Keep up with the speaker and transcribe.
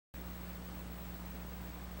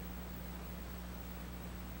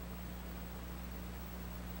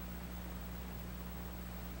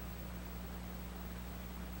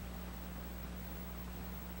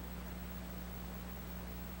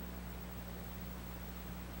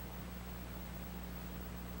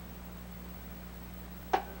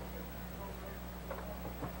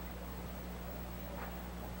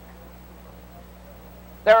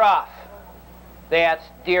They're off. That's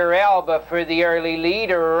Dear Alba for the early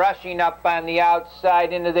lead. Rushing up on the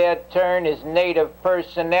outside into that turn is Native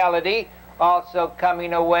Personality. Also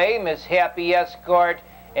coming away, Miss Happy Escort,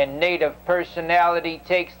 and Native Personality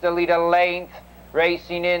takes the lead a length.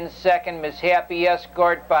 Racing in second, Miss Happy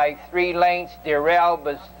Escort by 3 lengths. Dear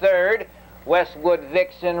Alba's third. Westwood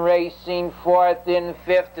Vixen racing fourth. In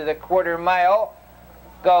fifth to the quarter mile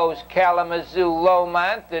goes Kalamazoo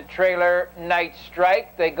Lomont, the trailer Night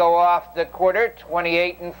Strike. They go off the quarter,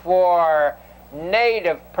 28 and 4.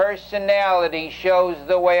 Native Personality shows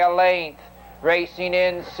the way a length. Racing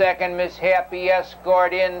in second, Miss Happy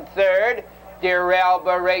Escort in third. Dear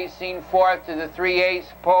Alba racing fourth to the 3/8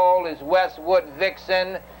 pole is Westwood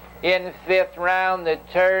Vixen. In fifth round, the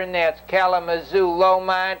turn, that's Kalamazoo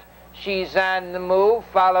Lomont. She's on the move,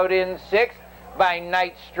 followed in sixth by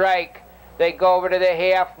Night Strike. They go over to the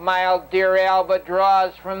half mile. Dear Alba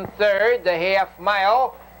draws from third. The half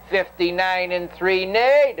mile, 59 and 3.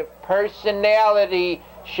 Native Personality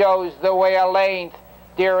shows the way a length.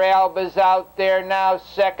 Dear Alba's out there now,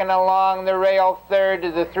 second along the rail. Third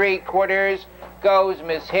to the 3/4 goes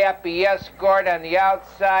Miss Happy Escort on the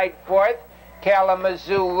outside. Fourth,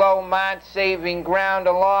 Kalamazoo Lomont saving ground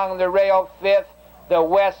along the rail. Fifth, the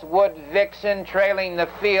Westwood Vixen trailing the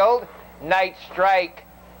field. Night Strike.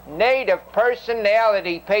 Native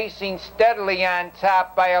Personality pacing steadily on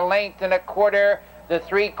top by 1.25 lengths. The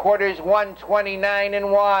 3/4, 129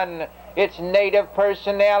 and 1. It's Native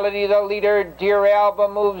Personality, the leader. Dear Alba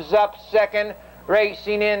moves up second.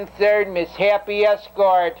 Racing in third, Miss Happy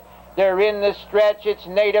Escort. They're in the stretch. It's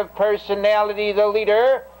Native Personality, the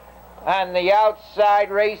leader. On the outside,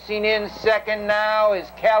 racing in second now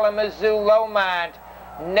is Kalamazoo Lomont.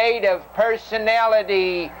 Native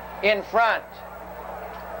Personality in front.